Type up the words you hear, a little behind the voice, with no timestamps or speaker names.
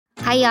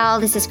Hi, y'all.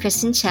 This is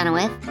Kristen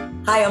Chenoweth.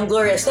 Hi, I'm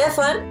Gloria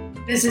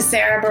Estefan. This is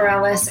Sarah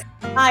Bareilles.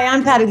 Hi,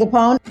 I'm Patti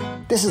LuPone.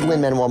 This is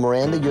Lin-Manuel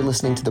Miranda. You're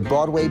listening to the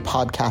Broadway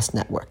Podcast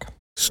Network.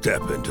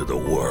 Step into the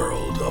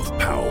world of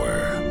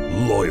power,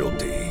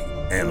 loyalty,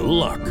 and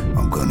luck.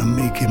 I'm gonna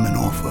make him an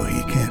offer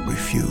he can't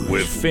refuse.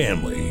 With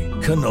family,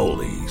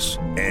 cannolis,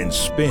 and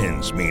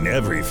spins mean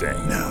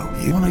everything. Now,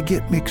 you wanna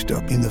get mixed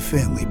up in the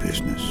family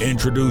business.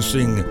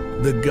 Introducing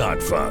The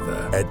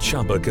Godfather at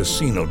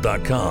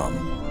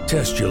ChumbaCasino.com.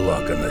 Test your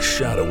luck in the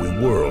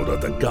shadowy world of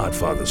The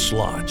Godfather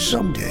slot.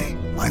 Someday,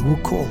 I will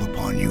call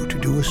upon you to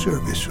do a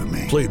service for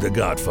me. Play The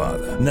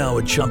Godfather now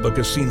at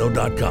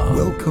ChumbaCasino.com.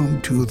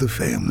 Welcome to the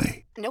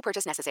family. No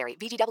purchase necessary.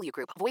 VGW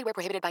Group. Void where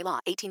prohibited by law.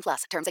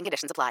 18+. Terms and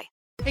conditions apply.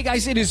 Hey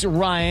guys, it is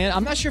Ryan.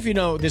 I'm not sure if you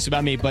know this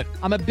about me, but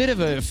I'm a bit of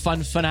a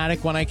fun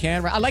fanatic when I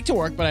can. I like to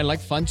work, but I like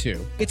fun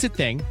too. It's a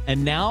thing.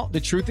 And now the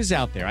truth is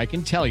out there. I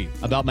can tell you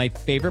about my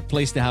favorite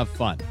place to have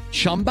fun.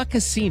 Chumba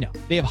Casino.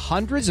 They have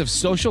hundreds of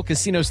social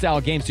casino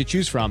style games to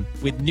choose from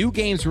with new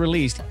games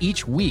released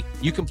each week.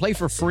 You can play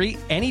for free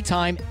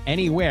anytime,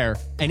 anywhere.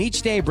 And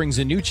each day brings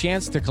a new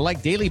chance to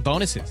collect daily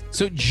bonuses.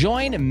 So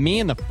join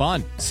me in the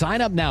fun.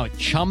 Sign up now at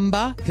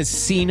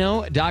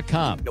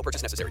ChumbaCasino.com. No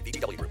purchase necessary.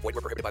 VGW Group. Void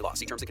where prohibited by law.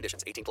 See terms and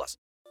conditions. 18+.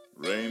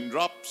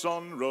 Raindrops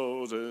on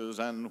roses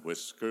and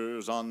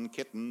whiskers on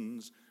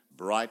kittens,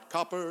 bright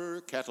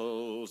copper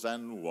kettles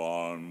and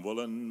warm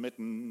woolen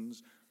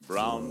mittens,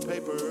 brown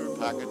paper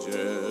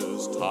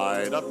packages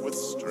tied up with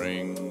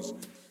strings.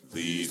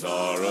 These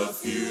are a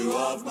few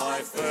of my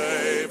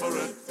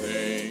favorite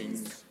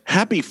things.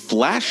 Happy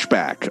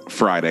Flashback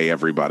Friday,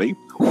 everybody.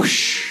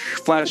 Whoosh,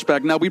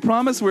 flashback. Now, we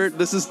promise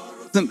this is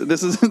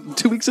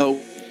 2 weeks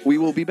ago. We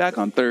will be back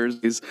on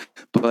Thursdays,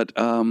 but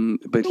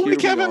here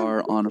Kevin? we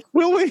are on.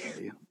 Will we?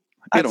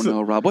 I don't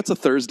know, Rob. What's a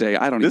Thursday?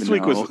 I don't even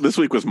know. This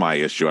week was my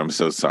issue. I'm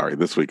so sorry.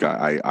 This week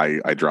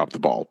I dropped the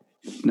ball.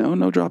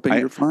 No dropping.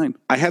 You're fine.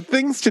 I had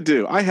things to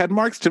do. I had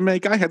marks to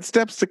make. I had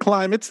steps to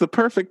climb. It's the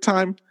perfect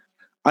time.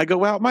 I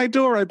go out my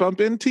door. I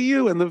bump into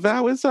you, and the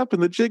vow is up,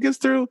 and the jig is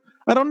through.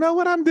 I don't know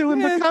what I'm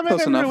doing, but come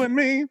in and ruin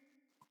me.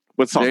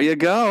 What song? There you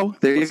go.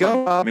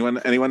 Rob.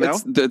 Anyone know?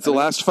 It's the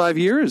last 5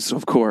 years,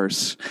 of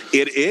course.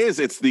 It is.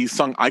 It's the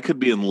song "I Could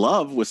Be in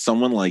Love with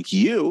Someone Like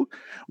You,"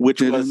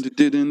 which it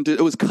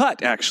was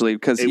cut actually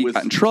because he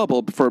got in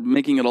trouble for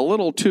making it a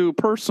little too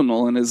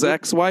personal, and his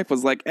ex-wife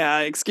was like,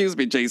 "Excuse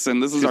me,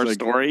 Jason, this is our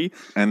story."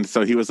 And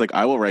so he was like,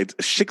 "I will write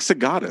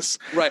Shiksagoddess."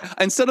 Right.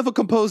 Instead of a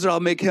composer, I'll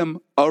make him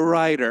a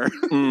writer.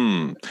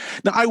 Now,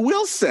 I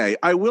will say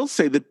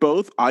that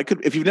both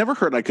if you've never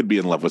heard "I Could Be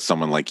in Love with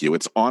Someone Like You,"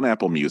 it's on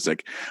Apple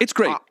Music. It's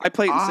great. I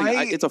play it and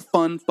sing it. It's a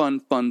fun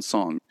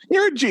song.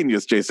 You're a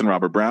genius, Jason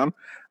Robert Brown.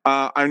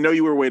 I know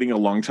you were waiting a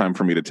long time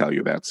for me to tell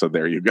you that, so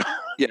there you go.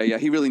 Yeah,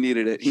 he really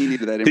needed it. He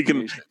needed that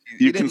information.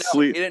 You can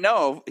sleep. He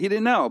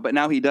didn't know, but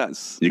now he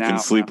does. You can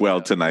sleep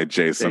well tonight,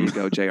 Jason.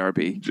 There you go,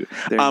 JRB.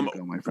 There you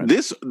go, my friend.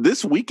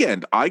 This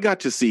weekend, I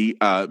got to see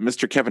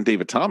Mr. Kevin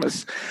David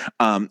Thomas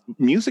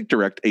music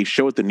direct a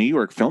show at the New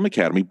York Film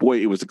Academy. Boy,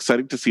 it was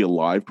exciting to see a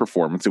live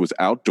performance. It was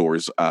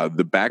outdoors.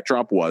 The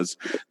backdrop was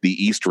the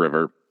East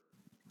River.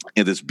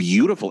 In this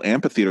beautiful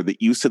amphitheater that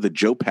the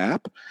Joe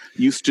Papp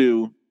used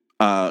to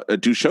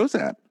do shows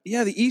at.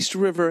 Yeah, the East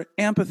River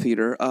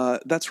Amphitheater.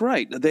 That's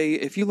right.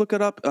 If you look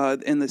it up,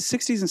 in the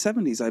 60s and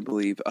 70s, I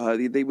believe,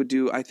 they would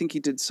do. I think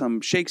he did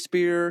some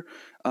Shakespeare,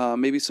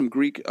 maybe some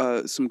Greek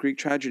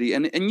tragedy.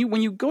 And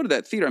when you go to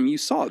that theater, I mean, you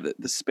saw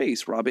the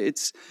space, Rob.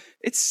 It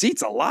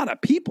seats a lot of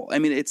people. I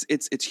mean,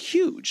 it's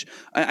huge.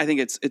 I think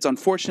it's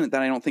unfortunate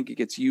that I don't think it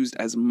gets used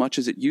as much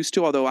as it used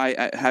to. Although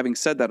I having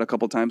said that a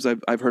couple times,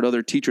 I've heard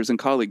other teachers and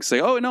colleagues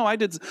say, "Oh no, I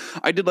did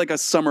like a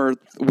summer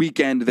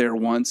weekend there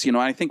once." You know,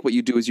 I think what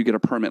you do is you get a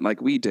permit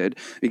like we did.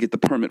 You get the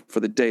permit for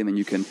the day, and then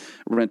you can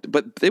rent.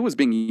 But it was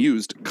being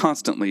used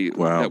constantly.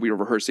 Wow. That we were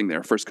rehearsing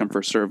there, first come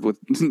first serve with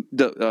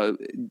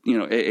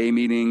AA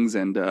meetings,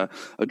 and a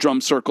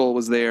drum circle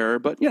was there.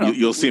 But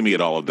you'll see me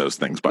at all of those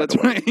things. By the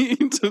way,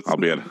 right. I'll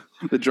be at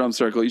the drum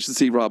circle. You should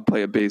see Rob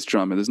play a bass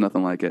drum, and there's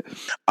nothing like it.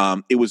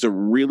 It was a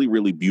really,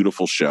 really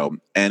beautiful show,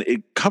 and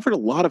it covered a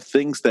lot of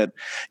things that,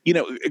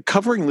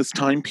 covering this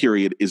time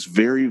period is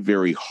very,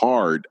 very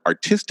hard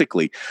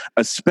artistically,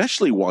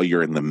 especially while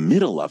you're in the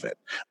middle of it.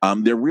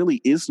 There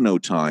really is no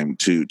time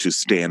to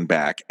stand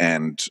back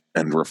and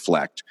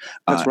reflect.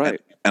 That's right.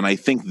 And I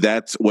think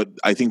that's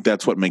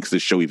what makes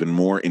this show even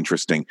more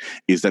interesting,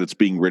 is that it's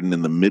being written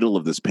in the middle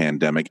of this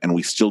pandemic, and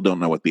we still don't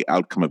know what the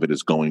outcome of it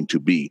is going to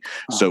be.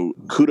 So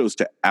kudos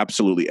to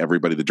absolutely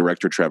everybody. The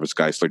director, Travis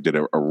Geisler, did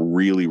a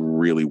really,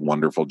 really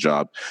wonderful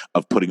job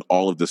of putting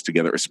all of this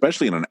together,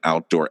 especially in an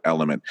outdoor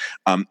element.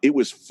 It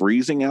was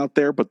freezing out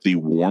there, but the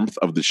warmth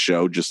of the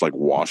show just like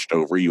washed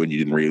over you, and you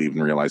didn't really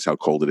even realize how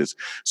cold it is.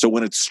 So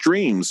when it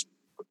streams,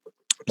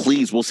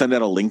 please, we'll send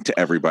out a link to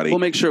everybody. We'll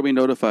make sure we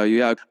notify you.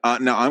 Yeah.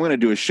 Now I'm going to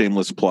do a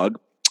shameless plug.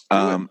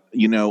 The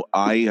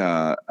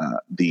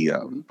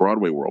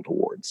Broadway World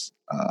Awards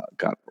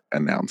got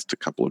announced a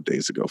couple of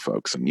days ago,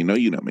 folks. And you know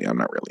me, I'm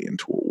not really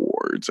into awards.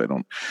 awards. I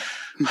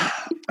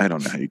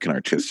don't know how you can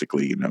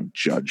artistically,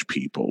 judge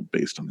people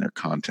based on their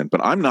content,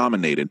 but I'm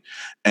nominated.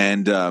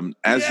 And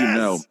as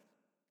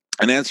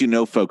you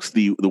know, folks,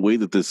 the way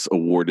that this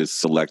award is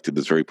selected,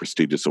 this very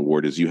prestigious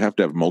award, is you have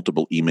to have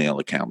multiple email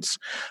accounts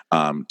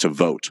to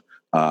vote.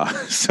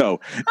 So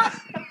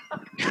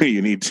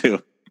you need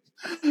to.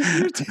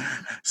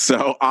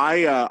 So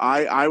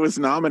I was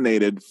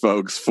nominated,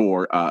 folks,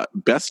 for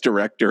Best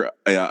Director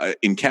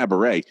in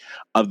Cabaret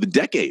of the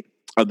decade.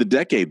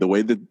 The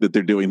way that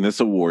they're doing this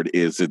award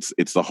is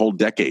it's the whole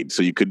decade.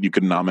 So you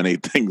could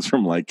nominate things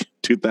from like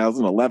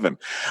 2011.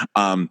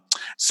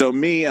 So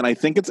me, and I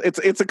think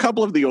it's a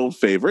couple of the old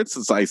favorites.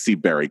 As I see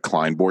Barry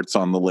Kleinbort's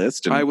on the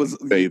list. And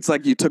it's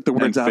like you took the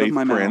words out of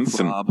my mouth,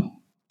 Rob.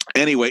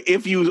 Anyway,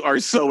 if you are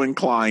so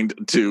inclined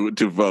to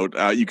vote,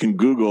 you can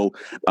Google.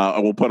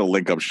 We'll put a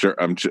link up.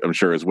 I'm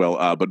sure as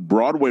well. But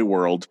Broadway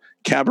World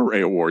Cabaret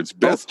Awards,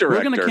 Best Director.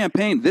 We're going to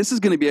campaign. This is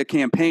going to be a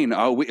campaign.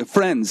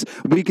 Friends,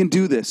 we can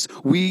do this.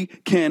 We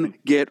can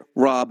get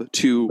Rob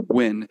to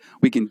win.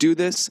 We can do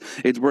this.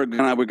 We're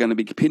going to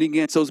be competing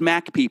against those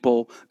Mac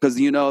people because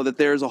you know that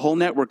there's a whole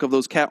network of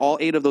those all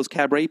 8 of those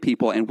Cabaret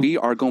people, and we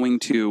are going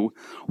to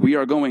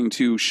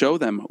show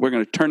them. We're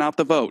going to turn out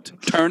the vote.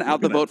 Turn out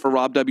the vote for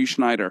Rob W.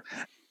 Schneider.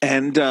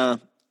 And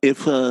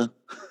if I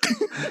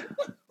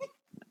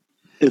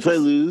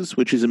lose,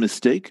 which is a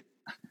mistake,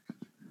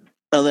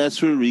 I'll ask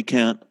for a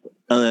recount.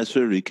 It's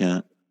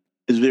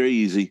very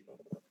easy.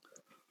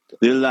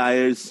 They're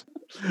liars.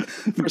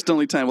 First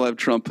only time we'll have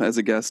Trump as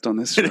a guest on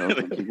this show.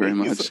 Thank you very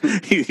much.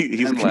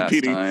 He's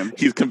competing.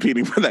 He's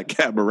competing for that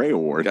Cabaret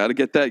Award. Got to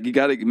get that. You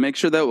got to make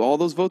sure that all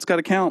those votes got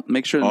to count.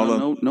 Make sure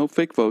no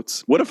fake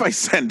votes. What if I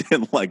send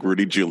in like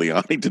Rudy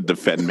Giuliani to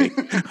defend me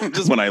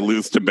when I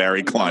lose to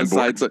Barry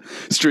Kleinbort?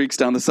 Streaks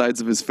down the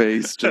sides of his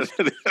face.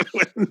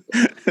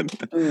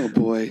 Oh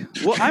boy.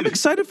 Well, I'm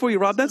excited for you,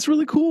 Rob. That's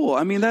really cool.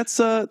 I mean,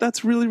 that's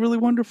really, really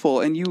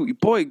wonderful. And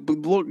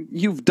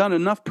you've done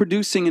enough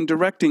producing and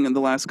directing in the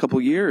last couple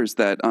of years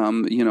that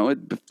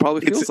it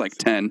probably feels like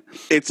 10.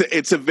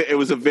 It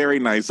was a very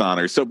nice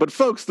honor. So, but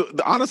folks,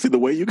 honestly, the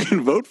way you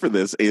can vote for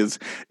this is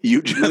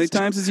you just as many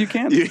times as you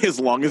can. As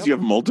long as you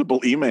have multiple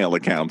email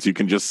accounts, you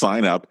can just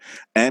sign up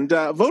and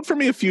vote for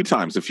me a few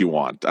times if you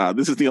want.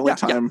 This is the only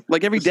time,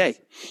 like every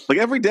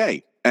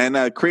day.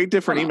 And create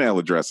different email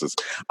addresses.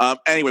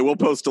 Anyway, we'll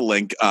post a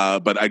link.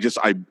 But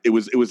it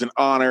was an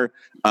honor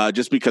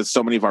just because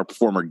so many of our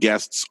former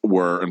guests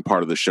were and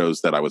part of the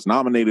shows that I was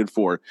nominated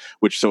for,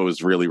 so it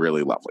was really,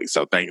 really lovely.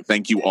 So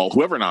thank you all,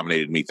 whoever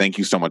nominated me. Thank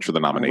you so much for the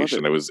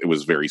nomination. It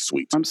was very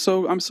sweet. I'm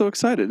so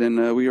excited,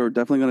 and we are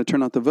definitely going to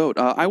turn out the vote.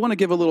 I want to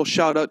give a little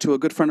shout out to a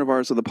good friend of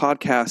ours of the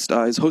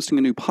podcast. He's hosting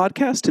a new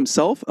podcast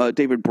himself,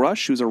 David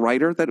Brush, who's a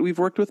writer that we've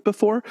worked with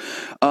before.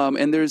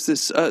 And there's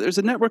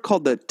a network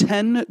called the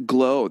 10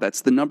 Glow.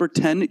 That's the number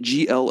 10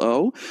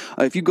 GLO.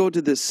 If you go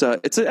to this,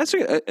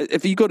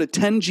 if you go to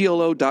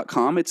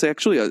 10glo.com, it's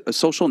actually a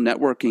social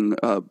networking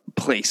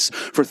place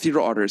for theater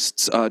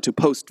artists to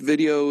post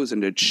videos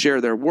and to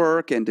share their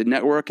work and to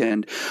network.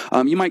 And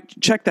you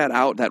might check that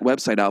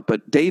website out.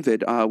 But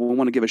David, we'll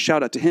want to give a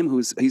shout out to him,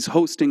 he's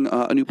hosting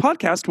a new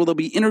podcast where they'll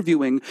be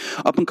interviewing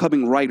up and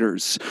coming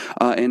writers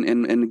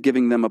and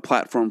giving them a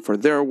platform for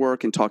their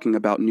work and talking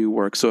about new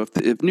work. So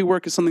if new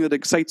work is something that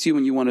excites you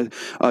and you want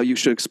to, you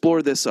should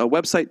explore this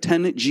website,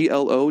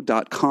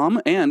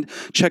 10glo.com, and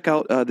check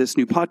out this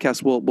new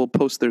podcast. We'll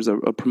post, there's a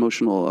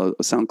promotional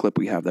sound clip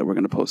we have that we're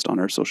going to post on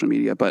our social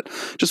media. But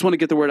just want to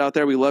get the word out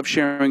there. We love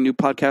sharing new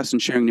podcasts and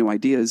sharing new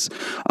ideas.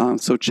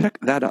 So check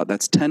that out.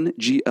 That's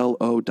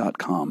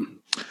 10glo.com.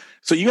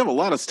 So you have a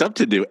lot of stuff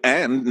to do,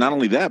 and not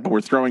only that, but we're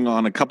throwing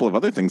on a couple of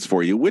other things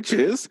for you, which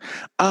is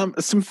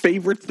some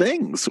favorite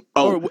things.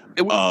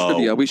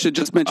 Trivia. We should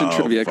just mention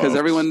trivia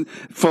because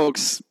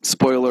folks,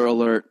 spoiler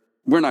alert,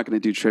 we're not going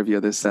to do trivia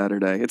this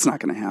Saturday. It's not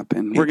going to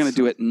happen. We're going to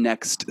do it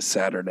next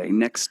Saturday.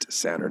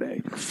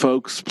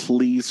 Folks,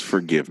 please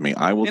forgive me.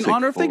 I will in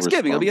honor of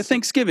Thanksgiving. It'll be a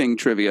Thanksgiving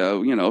trivia,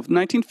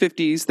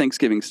 1950s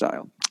Thanksgiving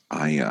style.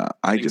 I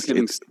just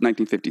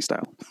 1950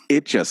 style.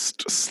 It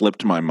just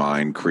slipped my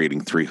mind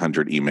creating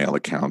 300 email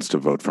accounts to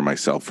vote for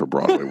myself for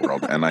Broadway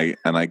World, and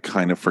I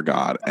kind of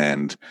forgot.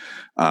 And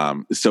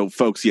so,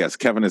 folks, yes,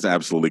 Kevin is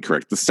absolutely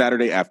correct. The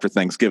Saturday after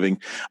Thanksgiving,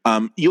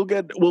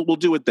 we'll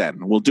do it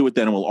then. We'll do it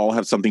then, and we'll all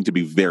have something to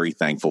be very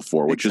thankful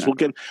for, which is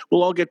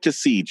we'll all get to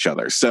see each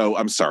other. So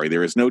I'm sorry,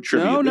 there is no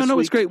trivia. No,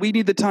 it's great. We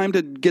need the time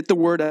to get the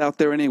word out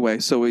there anyway.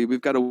 So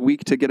we've got a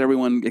week to get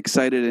everyone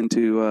excited and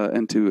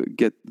to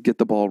get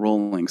the ball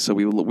rolling. So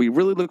we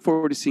really look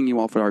forward to seeing you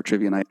all for our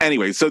trivia night.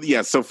 Anyway, so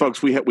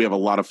folks, we have a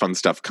lot of fun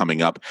stuff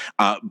coming up,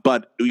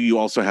 but you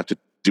also have to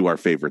do our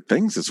favorite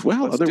things as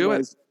well. Let's do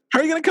it. How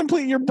are you going to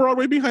complete your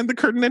Broadway Behind the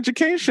Curtain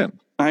education?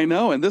 I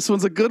know, and this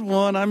one's a good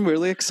one. I'm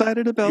really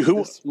excited about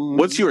this one.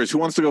 What's yours? Who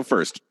wants to go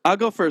first? I'll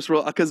go first,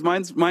 because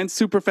mine's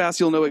super fast.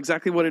 You'll know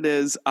exactly what it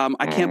is.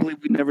 I can't believe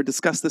we've never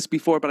discussed this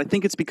before, but I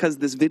think it's because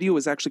this video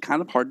is actually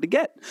kind of hard to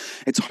get.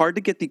 It's hard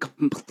to get the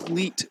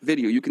complete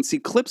video. You can see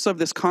clips of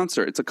this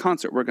concert. It's a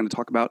concert we're going to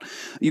talk about.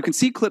 You can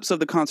see clips of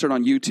the concert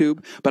on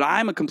YouTube, but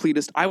I'm a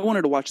completist. I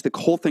wanted to watch the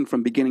whole thing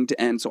from beginning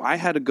to end, so I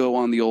had to go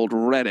on the old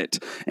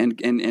Reddit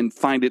and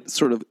find it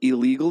sort of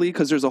illegally,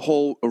 because there's a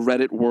whole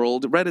Reddit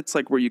world. Reddit's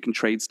like where you can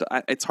trade stuff.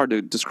 It's hard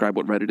to describe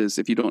what Reddit is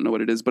if you don't know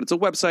what it is, but it's a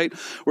website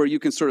where you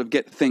can sort of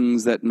get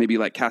things that maybe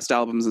like cast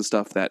albums and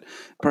stuff that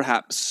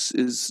perhaps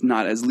is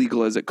not as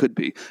legal as it could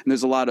be. And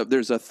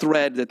there's a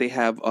thread that they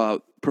have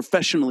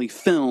professionally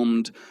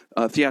filmed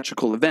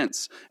theatrical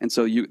events, and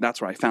so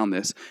that's where I found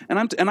this.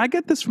 And I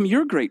get this from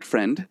your great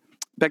friend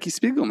Becky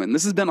Spiegelman.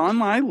 This has been on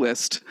my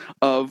list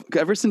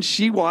ever since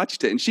she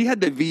watched it, and she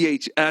had the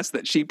VHS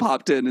that she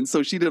popped in, and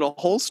so she did a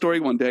whole story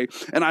one day,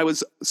 and I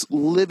was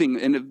living.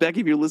 And if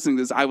Becky, if you're listening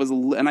to this,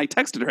 and I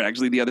texted her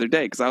actually the other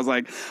day because I was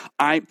like,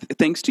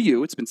 thanks to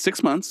you, it's been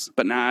 6 months,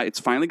 but now it's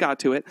finally got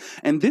to it,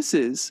 and this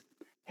is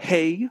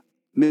Hey,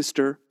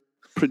 Mr.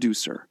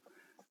 Producer.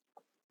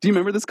 Do you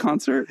remember this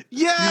concert?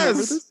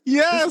 Yes,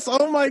 yes.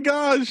 Oh my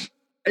gosh,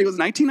 it was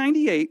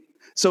 1998.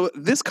 So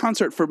this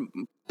concert for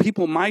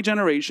people my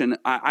generation,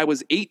 I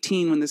was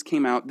 18 when this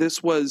came out.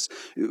 This was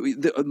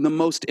the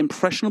most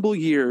impressionable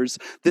years.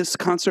 This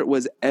concert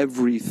was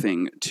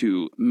everything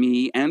to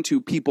me and to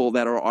people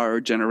that are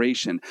our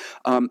generation.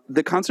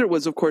 The concert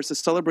was, of course, a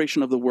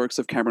celebration of the works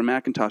of Cameron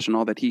Mackintosh and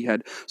all that he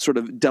had sort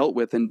of dealt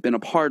with and been a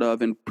part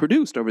of and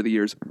produced over the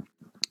years.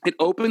 It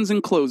opens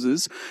and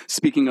closes,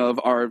 speaking of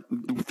our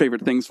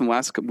favorite things from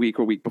last week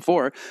or week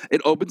before,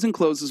 it opens and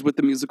closes with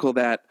the musical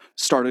that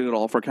started it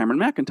all for Cameron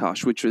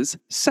Mackintosh, which was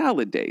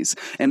Salad Days.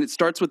 And it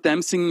starts with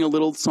them singing a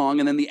little song,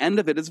 and then the end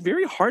of it is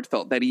very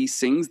heartfelt that he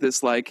sings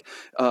this like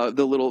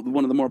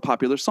one of the more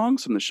popular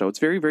songs from the show. It's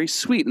very, very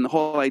sweet. And the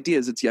whole idea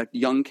is it's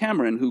young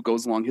Cameron who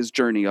goes along his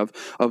journey of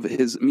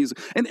his music.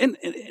 And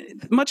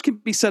much can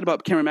be said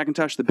about Cameron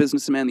Mackintosh, the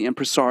businessman, the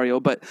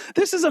impresario, but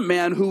this is a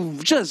man who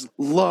just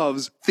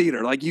loves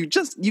theater. Like you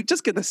just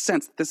get the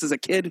sense that this is a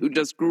kid who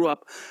just grew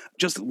up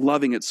just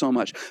loving it so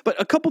much.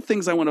 But a couple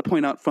things I want to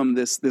point out from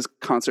this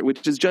concert,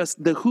 which is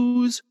just the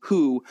who's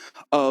who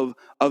of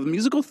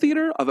musical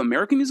theater, of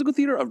American musical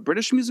theater, of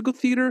British musical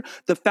theater.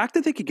 The fact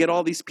that they could get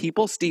all these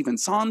people, Stephen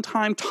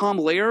Sondheim, Tom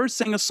Lehrer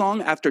sang a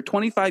song after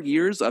 25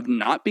 years of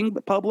not being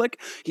public.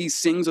 He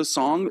sings a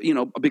song,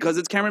 because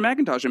it's Cameron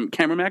Mackintosh, and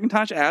Cameron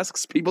Mackintosh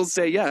asks, people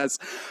say yes.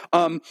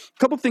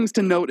 Couple things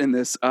to note in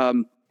this.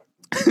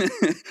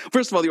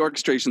 First of all, the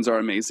orchestrations are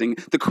amazing.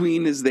 The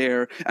Queen is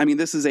there. I mean,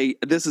 this is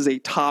a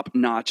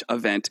top-notch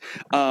event.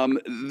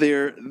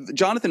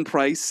 Jonathan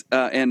Pryce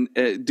and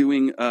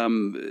doing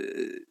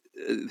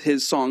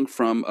his song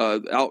from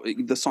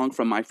the song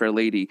from My Fair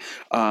Lady,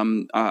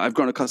 I've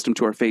grown accustomed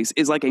to her face,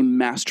 is like a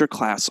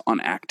masterclass on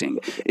acting.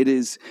 It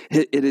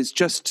is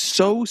just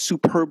so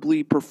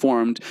superbly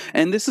performed,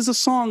 and this is a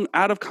song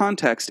out of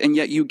context, and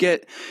yet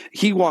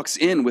he walks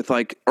in with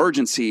like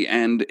urgency,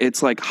 and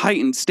it's like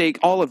heightened stake.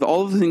 All of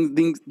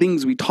the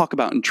things we talk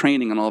about in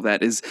training and all of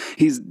that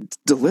he's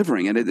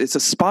delivering, and it's a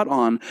spot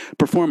on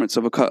performance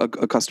of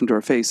accustomed to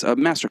her face, a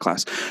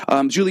masterclass.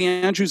 Julie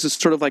Andrews is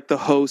sort of like the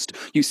host.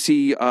 You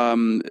see.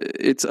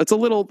 It's a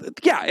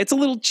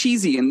little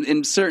cheesy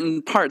in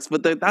certain parts,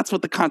 but that's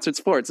what the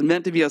concert's for. It's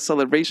meant to be a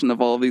celebration of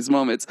all of these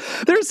moments.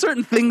 There are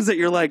certain things that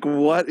you're like,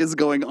 what is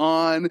going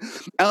on?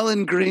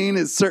 Ellen Greene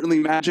is certainly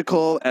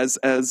magical as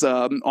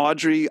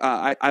Audrey.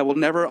 I will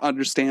never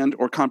understand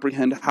or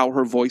comprehend how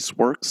her voice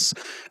works,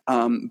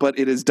 but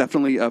it is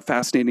definitely a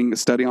fascinating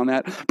study on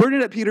that.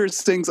 Bernadette Peters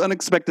sings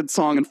Unexpected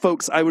Song, and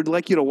folks, I would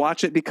like you to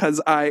watch it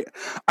because I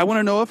want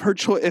to know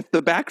if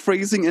the back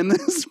phrasing in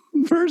this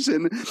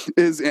version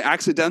is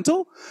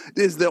accidental.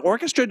 Is the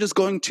orchestra just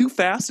going too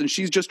fast and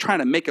she's just trying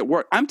to make it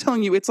work? I'm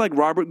telling you, it's like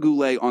Robert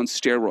Goulet on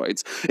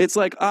steroids. It's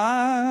like,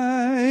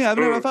 I've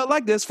never felt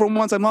like this. For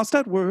once, I'm lost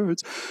at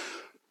words.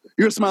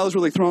 Your smile is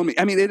really throwing me.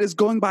 I mean, it is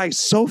going by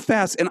so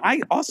fast. And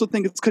I also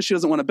think it's because she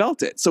doesn't want to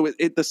belt it. So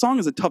the song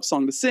is a tough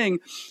song to sing.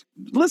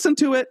 Listen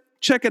to it.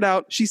 Check it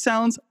out. She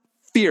sounds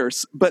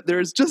fierce, but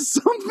there's just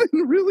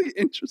something really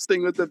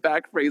interesting with the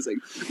back phrasing.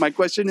 My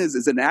question is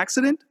it an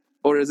accident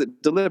or is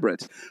it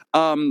deliberate?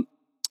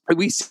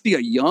 We see a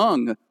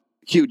young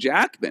Hugh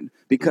Jackman,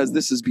 because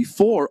this is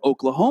before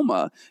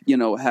Oklahoma,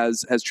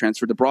 has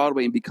transferred to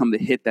Broadway and become the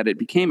hit that it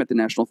became at the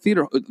National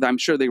Theater. I'm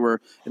sure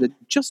it had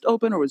just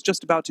opened or was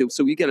just about to.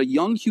 So we get a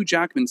young Hugh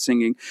Jackman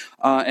singing,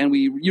 and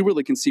you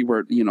really can see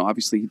where,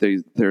 obviously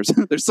there's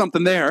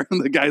something there.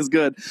 The guy's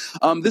good.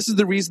 This is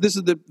the reason. This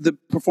is the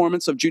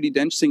performance of Judi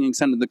Dench singing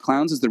 "Send of the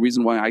Clowns" is the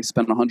reason why I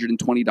spent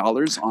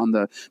 $120 on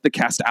the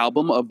cast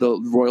album of the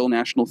Royal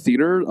National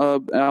Theater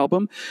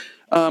album.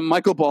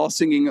 Michael Ball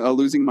singing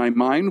 "Losing My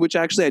Mind," which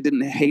actually I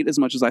didn't hate as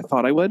much as I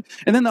thought I would.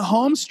 And then the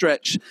home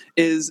stretch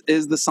is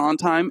the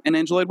Sondheim and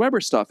Angela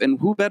Weber stuff. And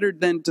who better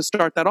than to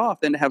start that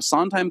off than to have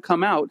Sondheim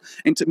come out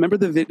and to remember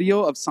the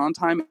video of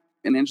Sondheim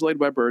and Andrew Lloyd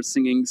Webber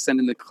singing "Send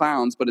in the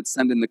Clowns," but it's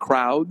 "Send in the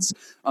Crowds."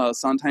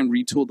 Sondheim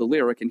retooled the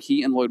lyric, and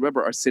he and Lloyd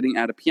Webber are sitting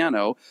at a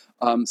piano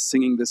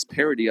singing this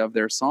parody of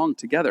their song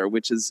together,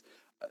 which is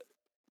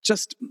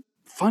just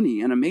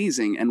funny and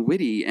amazing and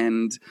witty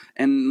and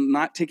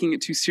not taking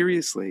it too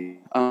seriously.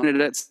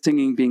 Bernadette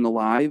singing "Being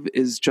Alive"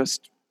 is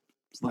just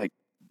like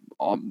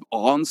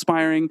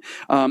awe-inspiring.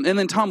 And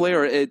then Tom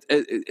Lehrer,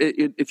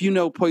 if you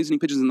know Poisoning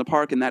Pigeons in the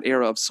Park and that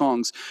era of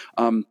songs,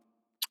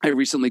 I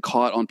recently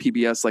caught on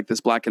PBS like this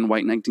black and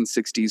white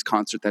 1960s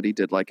concert that he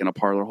did like in a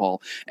parlor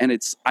hall. And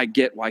I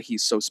get why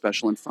he's so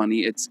special and funny.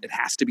 It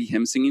has to be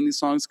him singing these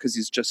songs because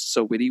he's just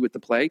so witty with the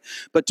play.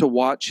 But to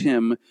watch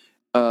him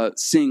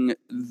sing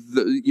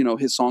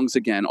his songs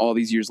again all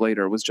these years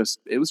later was just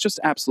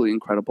absolutely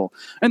incredible.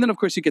 And then of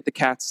course you get the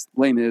Cats,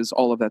 Les Mis,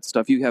 all of that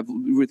stuff. You have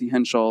Ruthie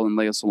Henshall and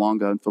Lea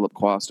Salonga and Philip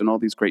Quast and all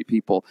these great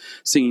people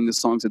singing the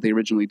songs that they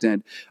originally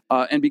did.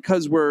 And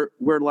because we're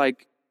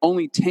like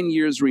only 10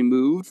 years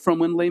removed from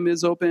when Les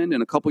Mis opened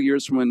and a couple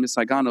years from when Miss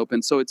Saigon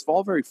opened. So it's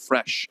all very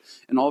fresh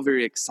and all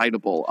very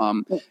excitable.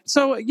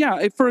 So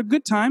yeah, for a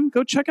good time,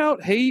 go check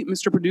out Hey,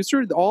 Mr.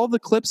 Producer. All the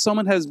clips,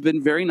 someone has been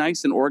very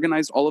nice and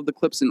organized all of the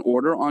clips in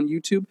order on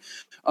YouTube.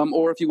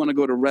 Or if you want to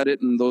go to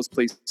Reddit and those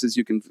places,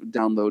 you can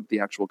download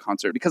the actual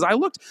concert. Because I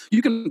looked,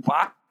 you can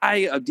buy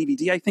a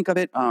DVD, I think of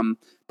it,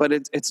 but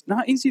it's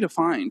not easy to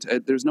find.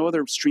 There's no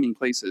other streaming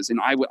places. And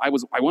I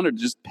wanted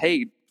to just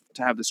pay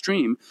to have the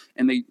stream,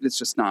 and it's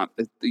just not.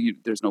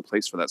 There's no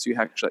place for that. So you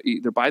have to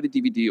either buy the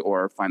DVD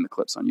or find the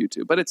clips on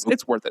YouTube. But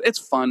it's worth it. It's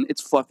fun.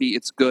 It's fluffy.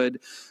 It's good,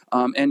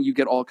 and you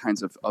get all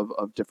kinds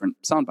of different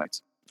sound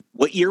bites.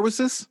 What year was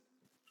this?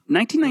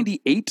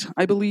 1998,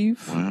 I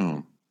believe.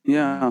 Wow.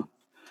 Yeah.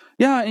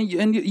 Yeah,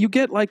 and you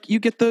get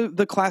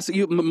the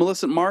classic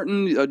Melissa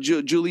Martin,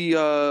 Julie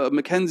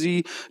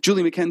McKenzie,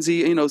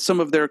 some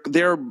of their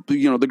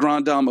the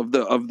grand dame of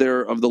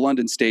the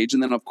London stage,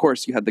 and then of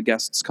course you had the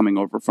guests coming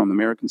over from the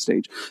American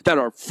stage that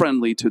are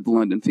friendly to the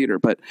London theater.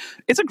 But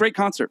it's a great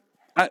concert.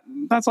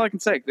 That's all I can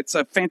say. It's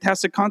a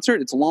fantastic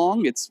concert. It's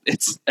long. It's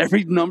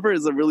every number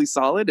is a really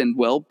solid and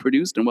well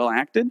produced and well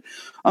acted.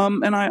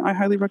 And I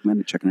highly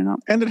recommend checking it out.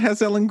 And it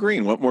has Ellen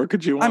Greene. What more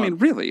could you want? I mean,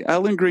 really,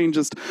 Ellen Greene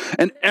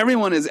and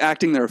everyone is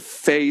acting their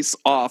face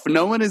off.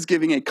 No one is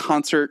giving a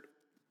concert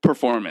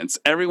performance.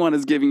 Everyone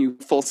is giving you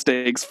full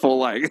stakes,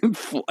 full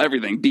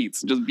everything,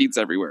 beats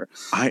everywhere.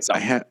 I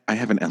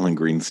have an Ellen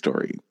Greene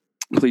story.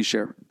 Please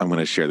share. I'm going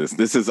to share this.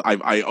 This is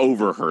I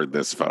overheard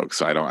this, folks.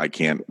 So I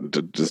can't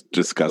just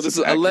discuss. This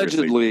is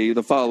allegedly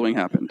the following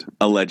happened.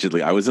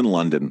 Allegedly, I was in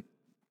London,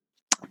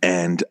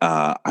 and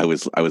I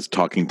was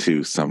talking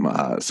to some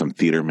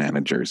theater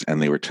managers,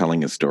 and they were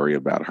telling a story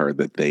about her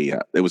that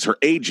it was her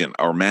agent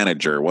or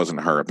manager. It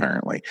wasn't her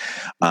apparently.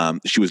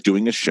 She was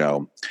doing a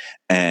show,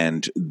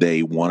 and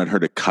they wanted her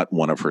to cut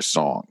one of her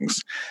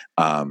songs.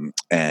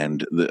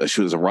 And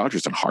she was a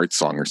Rodgers and Hart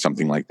song or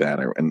something like that.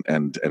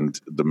 And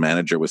the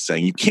manager was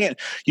saying, you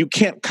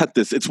can't cut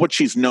this. It's what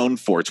she's known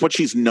for. It's what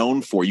she's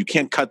known for. You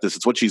can't cut this.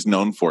 It's what she's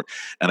known for.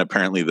 And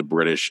apparently the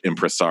British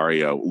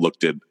impresario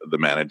looked at the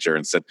manager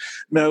and said,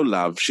 no,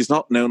 love, she's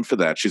not known for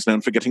that. She's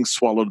known for getting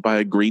swallowed by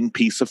a green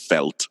piece of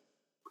felt.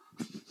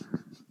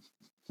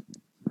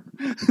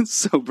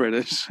 So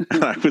British.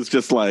 And I was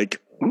just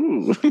like,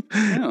 ooh,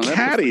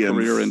 catty and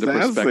into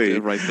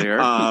perspective right there.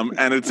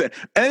 And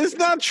it's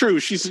not true.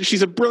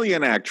 She's a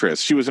brilliant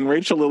actress. She was in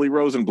Rachel Lily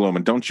Rosenblum,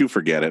 and don't you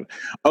forget it.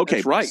 Okay,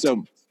 that's right.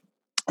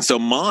 So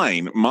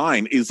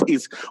mine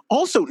is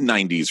also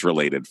 90s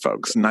related,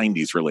 folks.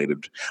 90s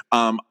related.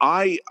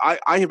 I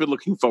have been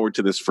looking forward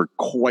to this for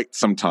quite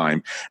some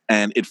time,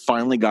 and it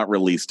finally got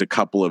released a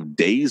couple of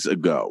days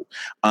ago.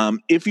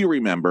 If you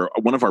remember,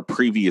 one of our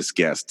previous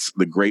guests,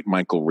 the great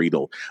Michael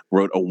Riedel,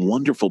 wrote a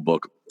wonderful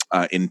book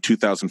in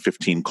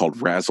 2015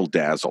 called Razzle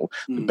Dazzle,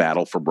 The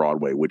Battle for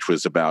Broadway, which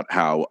was about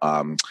how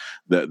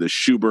the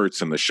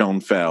Schuberts and the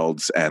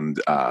Schoenfelds and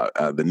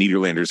the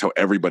Nederlanders, how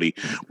everybody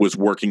was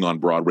working on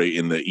Broadway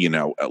in the,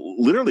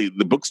 literally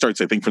the book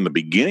starts, I think, from the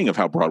beginning of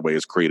how Broadway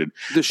is created.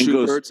 The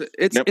Schuberts,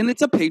 and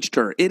it's a page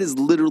turner. It is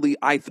literally,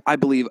 I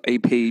believe, a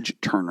page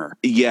turner.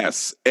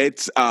 Yes,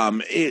 it's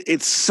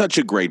such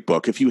a great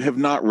book. If you have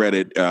not read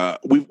it,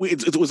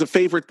 it was a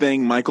favorite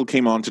thing. Michael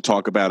came on to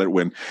talk about it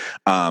when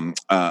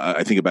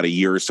I think about a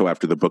year or so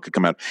after the book had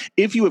come out.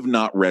 If you have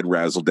not read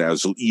Razzle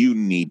Dazzle, you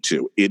need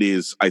to. It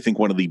is, I think,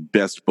 one of the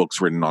best books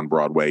written on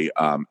Broadway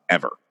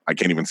ever. I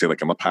can't even say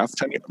like in the past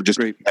 10 years, just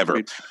great, ever.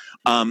 Great.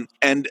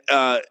 And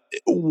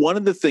one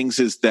of the things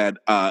is that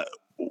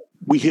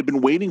we had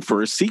been waiting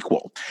for a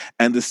sequel,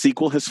 and the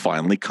sequel has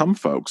finally come,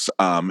 folks.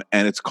 And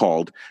it's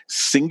called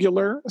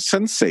Singular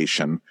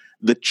Sensation,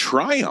 The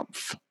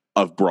Triumph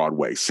of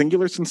Broadway,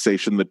 Singular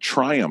Sensation, The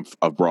Triumph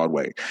of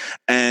Broadway.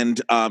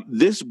 And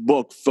this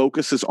book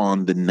focuses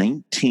on the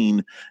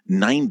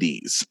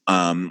 1990s.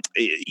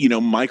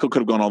 Michael could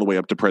have gone all the way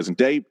up to present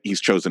day.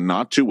 He's chosen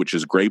not to, which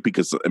is great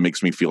because it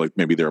makes me feel like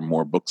maybe there are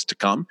more books to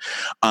come.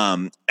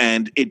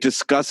 And it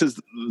discusses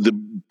the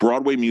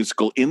Broadway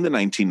musical in the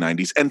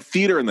 1990s and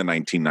theater in the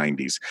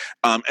 1990s.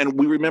 And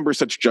we remember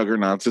such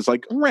juggernauts as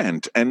like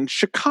Rent and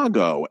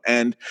Chicago.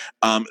 And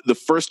the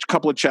first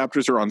couple of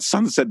chapters are on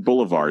Sunset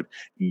Boulevard.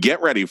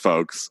 Get ready,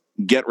 folks.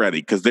 Get ready,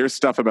 because there's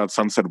stuff about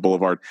Sunset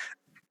Boulevard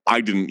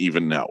I didn't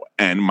even know.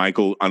 And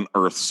Michael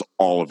unearths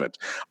all of it.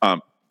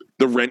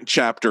 The Rent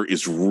chapter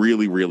is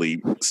really,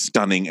 really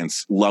stunning and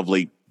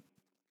lovely.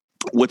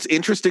 What's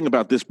interesting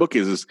about this book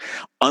is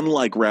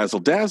unlike Razzle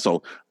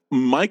Dazzle,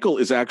 Michael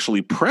is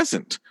actually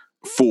present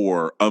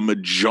for a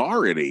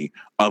majority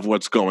of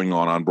what's going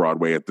on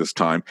Broadway at this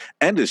time,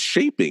 and is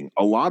shaping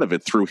a lot of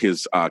it through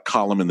his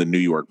column in the New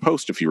York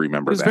Post, if you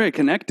remember that. He was very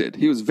connected.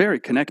 He was very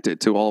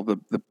connected to all the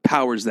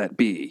powers that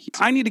be.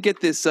 I need to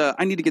get this.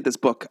 I need to get this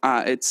book.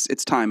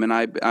 It's time, and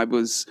I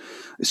was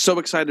so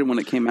excited when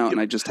it came out, and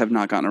I just have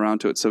not gotten around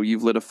to it. So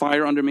you've lit a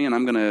fire under me, and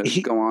I'm going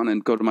to go on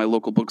and go to my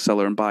local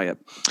bookseller and buy it.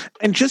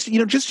 And just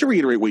to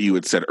reiterate what you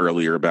had said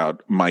earlier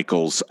about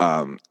Michael's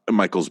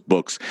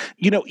books,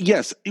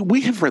 yes, we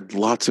have read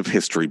lots of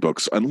history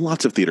books and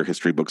lots of theater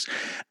history books,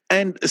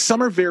 and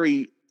some are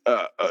very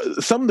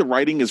some of the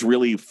writing is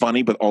really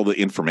funny, but all the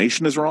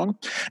information is wrong,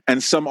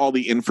 and all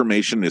the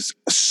information is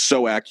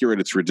so accurate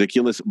it's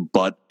ridiculous,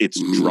 but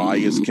it's dry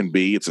as can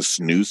be. It's a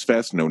snooze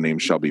fest. No name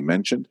shall be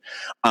mentioned.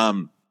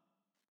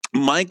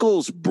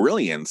 Michael's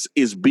brilliance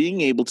is being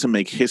able to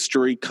make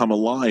history come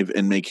alive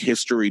and make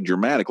history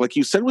dramatic. Like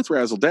you said with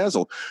Razzle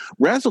Dazzle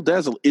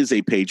is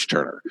a page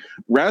turner.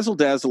 Razzle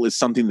Dazzle is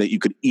something that you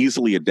could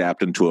easily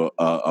adapt into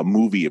a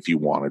movie if you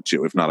wanted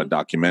to, if not a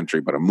documentary,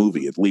 but a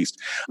movie at least.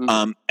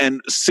 Mm-hmm.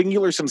 And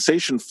Singular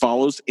Sensation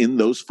follows in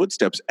those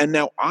footsteps. And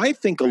now I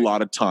think a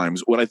lot of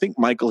times what I think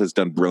Michael has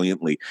done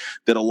brilliantly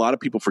that a lot of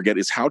people forget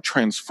is how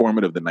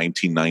transformative the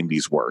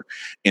 1990s were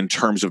in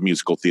terms of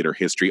musical theater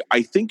history.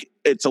 I think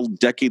it's a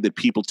decade that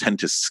people tend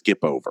to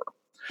skip over.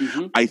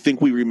 Mm-hmm. I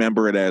think we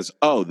remember it as,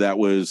 that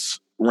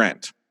was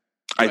Rent.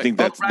 Right. I think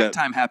that's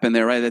Ragtime happened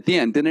there right at the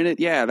end, didn't it?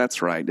 Yeah,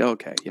 that's right.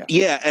 Okay, yeah.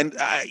 Yeah, and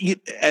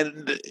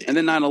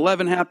then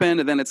 9/11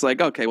 happened, and then it's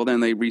like, okay, well then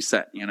they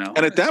reset, And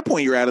at that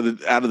point you're out of the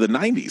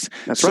 90s.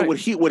 That's right.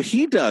 So what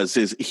he does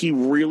is he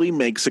really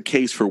makes a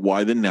case for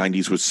why the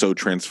 90s was so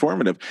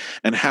transformative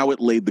and how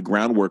it laid the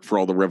groundwork for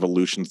all the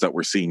revolutions that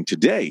we're seeing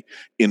today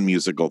in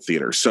musical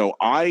theater. So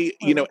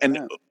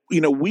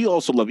we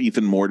also love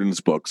Ethan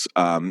Morden's books,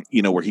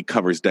 where he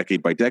covers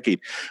decade by decade.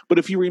 But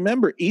if you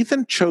remember,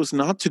 Ethan chose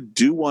not to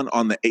do one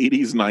on the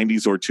 80s,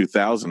 90s, or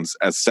 2000s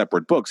as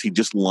separate books. He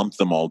just lumped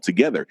them all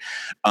together,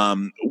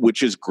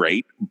 which is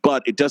great.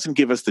 But it doesn't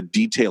give us the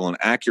detail and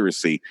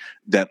accuracy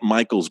that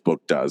Michael's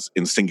book does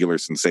in Singular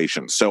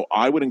Sensation. So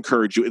I would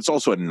encourage you. It's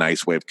also a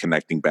nice way of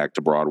connecting back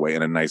to Broadway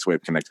and a nice way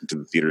of connecting to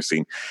the theater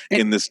scene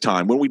in this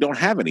time when we don't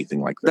have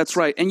anything like this. That's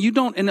right.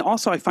 And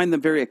also I find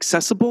them very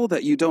accessible,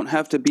 that you don't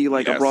have to be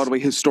like a Broadway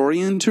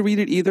historian to read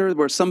it either,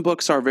 where some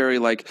books are very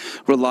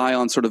rely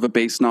on sort of a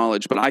base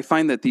knowledge. But I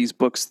find that these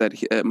books that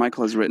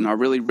Michael has written are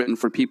really written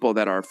for people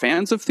that are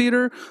fans of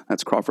theater.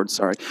 That's Crawford,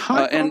 sorry.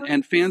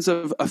 And fans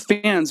of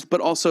fans,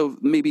 but also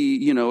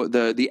maybe,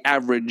 the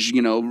average,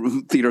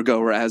 theater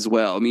goer as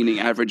well, meaning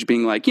average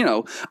being like,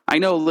 I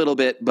know a little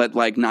bit, but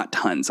not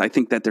tons. I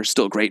think that they're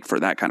still great for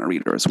that kind of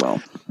reader as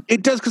well.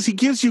 It does, because he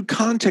gives you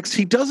context.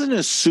 He doesn't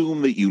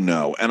assume that you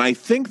know. And I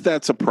think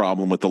that's a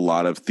problem with a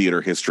lot of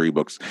theater history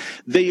books.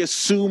 They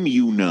assume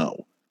you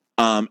know.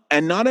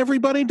 And not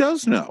everybody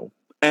does know.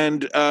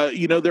 And,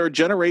 there are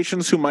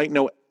generations who might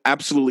know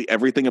absolutely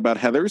everything about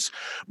Heathers,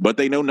 but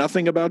they know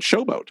nothing about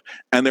Showboat.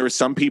 And there are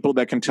some people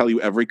that can tell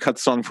you every cut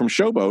song from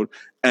Showboat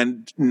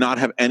and not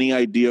have any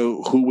idea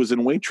who was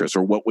in Waitress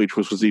or what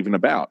Waitress was even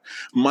about.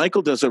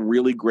 Michael does a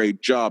really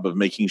great job of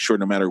making sure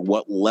no matter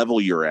what level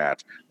you're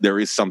at, there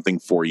is something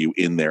for you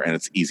in there and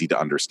it's easy to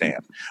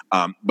understand.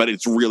 But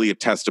it's really a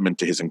testament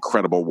to his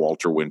incredible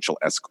Walter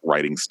Winchell-esque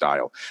writing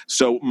style.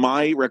 So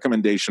my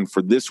recommendation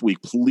for this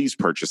week, please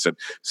purchase it.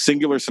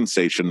 Singular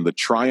Sensation, The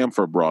Triumph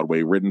of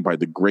Broadway, written by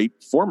the great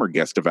former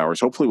guest of ours.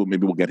 Hopefully,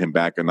 maybe we'll get him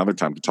back another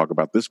time to talk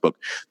about this book,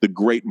 the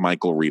great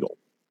Michael Riedel.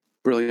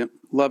 Brilliant.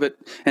 Love it.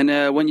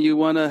 And when you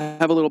want to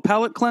have a little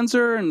palate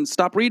cleanser and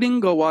stop reading,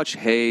 go watch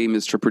Hey,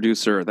 Mr.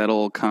 Producer, that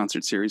old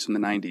concert series from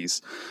the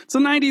 90s. It's a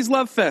 90s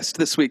love fest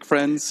this week,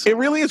 friends. It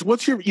really is.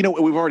 What's your,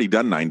 we've already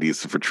done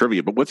 90s for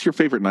trivia, but what's your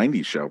favorite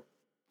 90s show?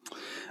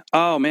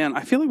 Oh, man,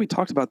 I feel like we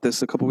talked about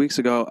this a couple weeks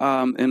ago,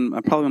 and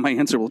probably my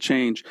answer will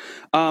change.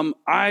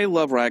 I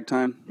love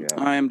Ragtime. Yeah.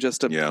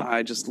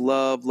 I just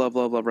love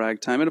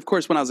Ragtime. And, of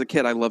course, when I was a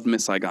kid, I loved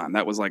Miss Saigon.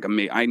 That was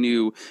I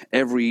knew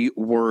every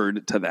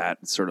word to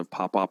that sort of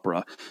pop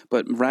opera.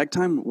 But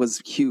Ragtime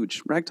was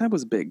huge. Ragtime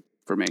was big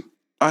for me.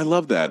 I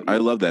love that.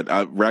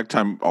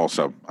 Ragtime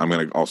also. I'm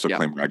going to also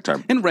claim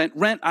Ragtime. And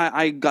Rent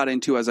I got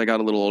into as I got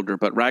a little older,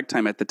 but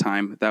Ragtime at the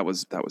time, that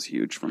was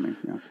huge for me.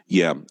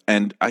 Yeah.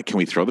 And can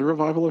we throw the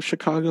Revival of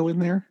Chicago in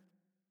there?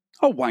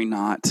 Oh, why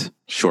not?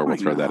 Sure, we'll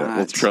throw that in.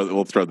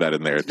 We'll throw that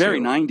in there. Very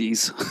too.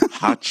 90s.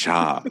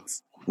 Ha-cha.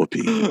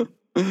 Whoopee.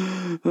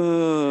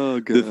 Oh,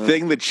 God. The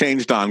thing that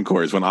changed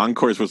Encores, when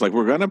Encores was like,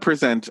 we're going to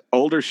present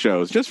older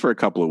shows just for a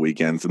couple of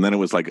weekends. And then it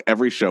was like,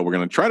 every show, we're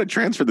going to try to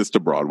transfer this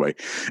to Broadway.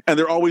 And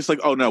they're always like,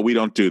 oh, no, we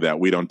don't do that.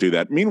 We don't do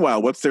that.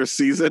 Meanwhile, what's their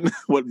season?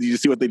 What did you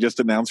see what they just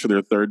announced for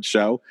their third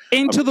show?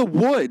 Into the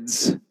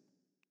Woods.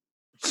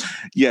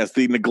 Yes,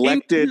 the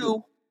neglected...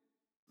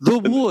 The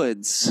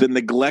Woods. The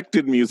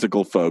neglected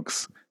musical,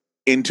 folks.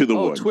 Into the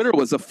Woods. Twitter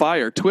was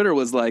afire. Twitter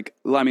was like,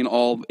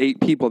 all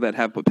 8 people that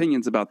have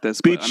opinions about this.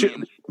 But,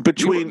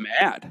 between we were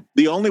mad.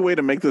 The only way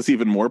to make this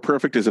even more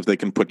perfect is if they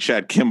can put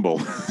Chad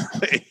Kimball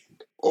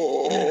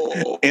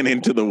and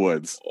Into the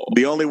Woods.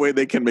 The only way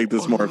they can make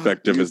this more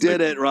effective is You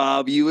did it,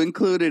 Rob. You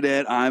included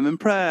it. I'm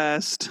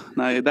impressed.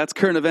 Now, that's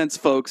current events,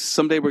 folks.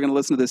 Someday we're going to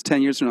listen to this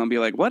 10 years from now and be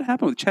like, what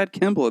happened with Chad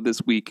Kimball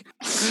this week?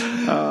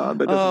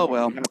 Oh,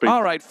 well.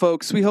 All right,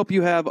 folks. We hope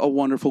you have a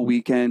wonderful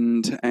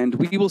weekend, and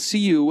we will see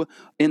you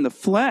in the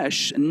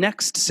flesh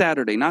next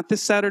Saturday. Not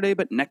this Saturday,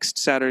 but next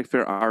Saturday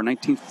for our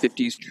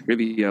 1950s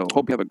trivia.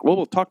 Hope you have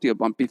we'll talk to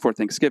you before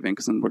Thanksgiving,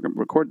 because then we're going to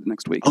record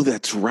next week. Oh,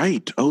 that's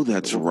right.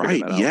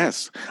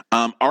 Yes.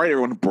 All right,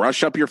 everyone,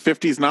 brush up your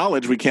 50s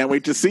knowledge. We can't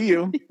wait to see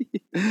you.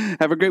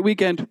 Have a great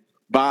weekend.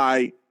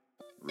 Bye.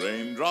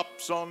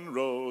 Raindrops on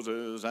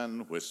roses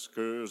and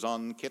whiskers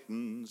on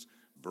kittens,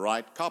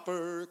 bright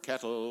copper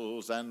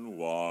kettles and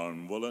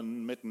warm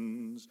woolen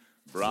mittens,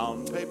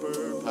 brown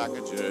paper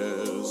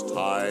packages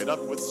tied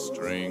up with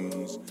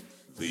strings.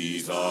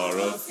 These are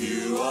a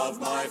few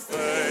of my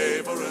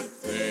favorite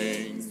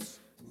things.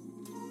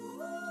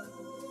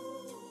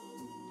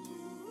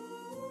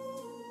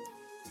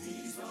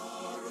 These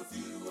are a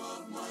few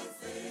of my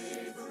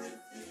favorite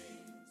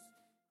things.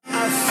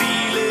 I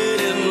feel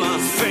it in my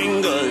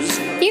fingers.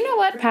 You know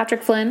what,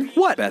 Patrick Flynn?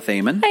 What, Beth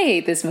Amon? I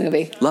hate this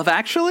movie. Love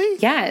Actually?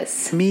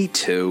 Yes. Me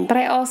too. But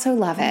I also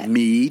love it.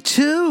 Me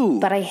too.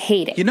 But I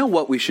hate it. You know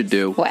what we should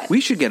do? What? We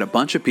should get a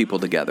bunch of people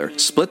together,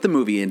 split the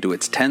movie into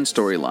its 10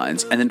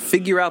 storylines, and then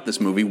figure out this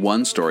movie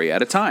one story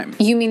at a time.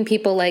 You mean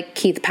people like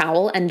Keith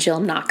Powell and Jill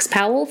Knox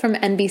Powell from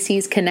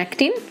NBC's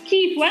Connecting?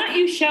 Keith, why don't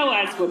you show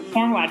us what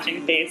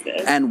porn-watching face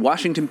is? And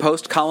Washington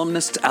Post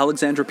columnist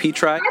Alexandra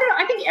Petri? I don't know.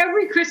 I think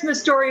every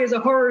Christmas story is a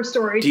horror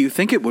story. Do you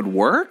think it would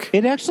work?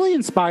 It actually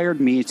inspired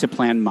me to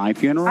plan my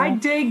funeral. I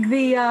dig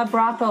the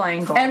brothel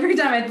angle. Every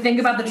time I think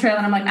about the trailer,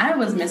 I'm like, I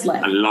was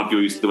misled. I love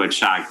your use of the word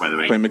shag, by the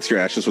way. Can I mix your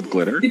ashes with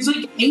glitter? It's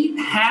like 8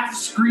 half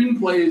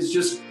screenplays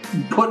just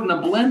put in a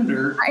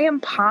blender. I am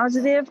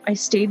positive I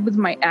stayed with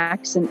my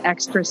ex an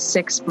extra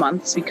 6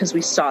 months because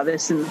we saw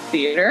this in the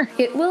theater.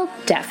 It will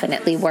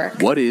definitely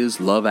work. What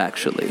is Love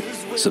Actually?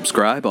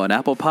 Subscribe on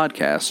Apple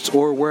Podcasts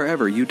or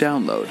wherever you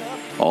download.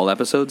 All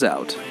episodes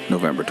out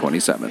November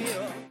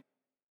 27th.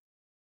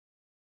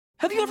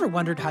 Have you ever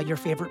wondered how your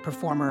favorite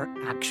performer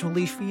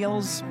actually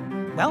feels?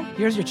 Well,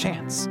 here's your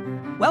chance.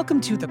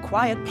 Welcome to The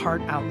Quiet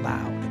Part Out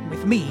Loud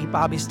with me,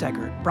 Bobby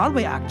Steggert,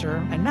 Broadway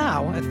actor and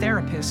now a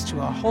therapist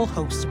to a whole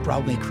host of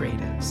Broadway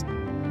creatives.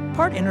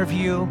 Part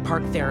interview,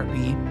 part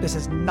therapy, this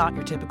is not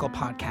your typical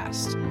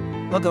podcast.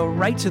 We'll go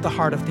right to the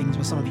heart of things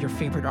with some of your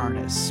favorite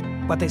artists,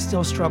 what they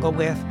still struggle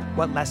with,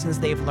 what lessons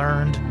they've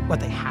learned,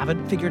 what they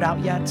haven't figured out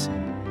yet.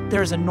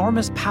 There's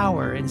enormous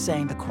power in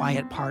saying the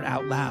quiet part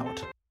out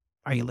loud.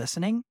 Are you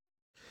listening?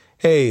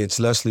 Hey, it's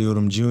Leslie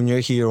Odom Jr.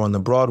 here on the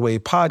Broadway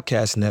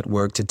Podcast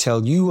Network to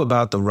tell you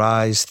about the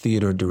Rise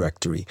Theater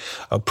Directory,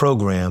 a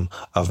program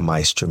of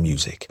Maestro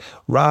Music.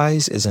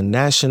 Rise is a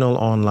national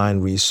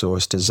online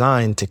resource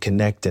designed to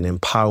connect and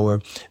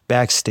empower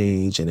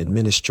backstage and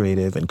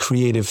administrative and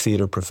creative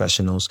theater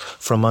professionals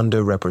from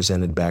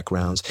underrepresented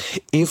backgrounds.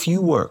 If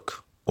you work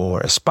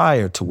or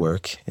aspire to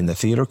work in the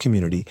theater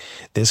community,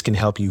 this can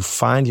help you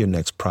find your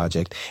next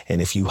project.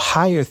 And if you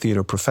hire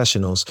theater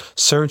professionals,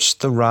 search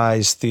the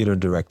Rise Theater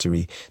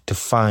Directory to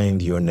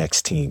find your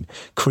next team.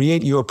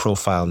 Create your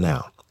profile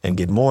now and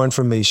get more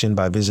information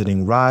by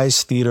visiting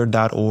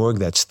risetheater.org.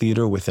 That's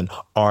theater with an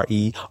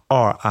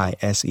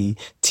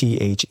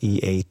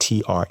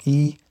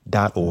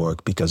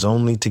RERISETHEATRE.org, because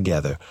only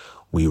together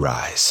we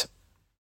rise.